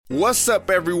What's up,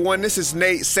 everyone? This is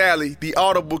Nate Sally, the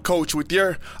Audible coach, with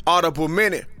your Audible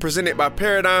Minute, presented by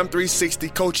Paradigm 360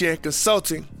 Coaching and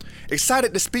Consulting.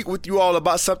 Excited to speak with you all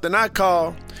about something I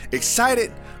call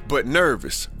excited but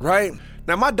nervous, right?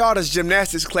 Now, my daughter's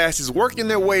gymnastics class is working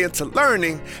their way into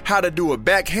learning how to do a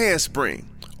back handspring,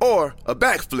 or a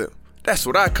backflip. That's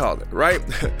what I call it, right?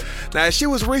 Now, as she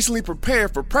was recently preparing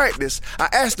for practice, I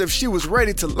asked her if she was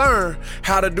ready to learn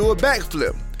how to do a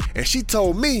backflip. And she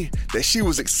told me that she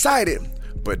was excited,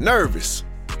 but nervous.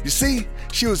 You see,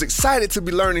 she was excited to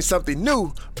be learning something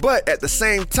new, but at the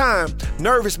same time,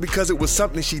 nervous because it was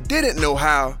something she didn't know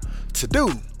how to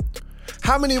do.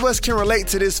 How many of us can relate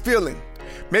to this feeling?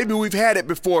 Maybe we've had it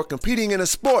before competing in a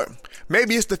sport.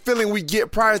 Maybe it's the feeling we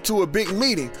get prior to a big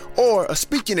meeting or a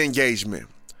speaking engagement.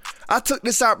 I took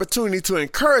this opportunity to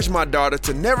encourage my daughter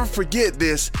to never forget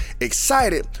this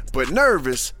excited but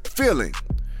nervous feeling.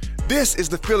 This is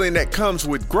the feeling that comes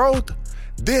with growth.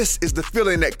 This is the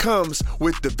feeling that comes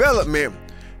with development.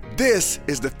 This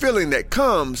is the feeling that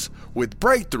comes with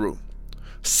breakthrough.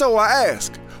 So I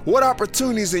ask, what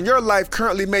opportunities in your life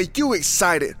currently make you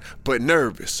excited but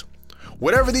nervous?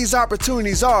 Whatever these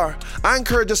opportunities are, I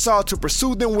encourage us all to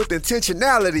pursue them with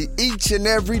intentionality each and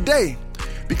every day.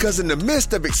 Because in the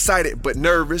midst of excited but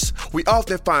nervous, we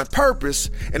often find purpose.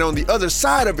 And on the other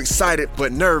side of excited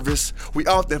but nervous, we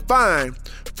often find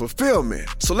fulfillment.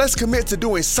 So let's commit to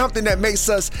doing something that makes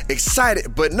us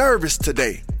excited but nervous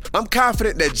today. I'm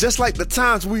confident that just like the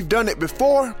times we've done it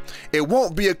before, it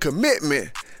won't be a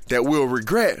commitment that we'll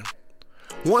regret.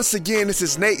 Once again, this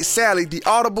is Nate Sally, the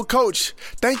Audible coach.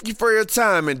 Thank you for your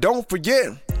time, and don't forget,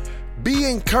 be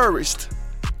encouraged.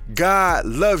 God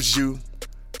loves you.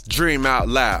 Dream out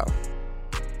loud.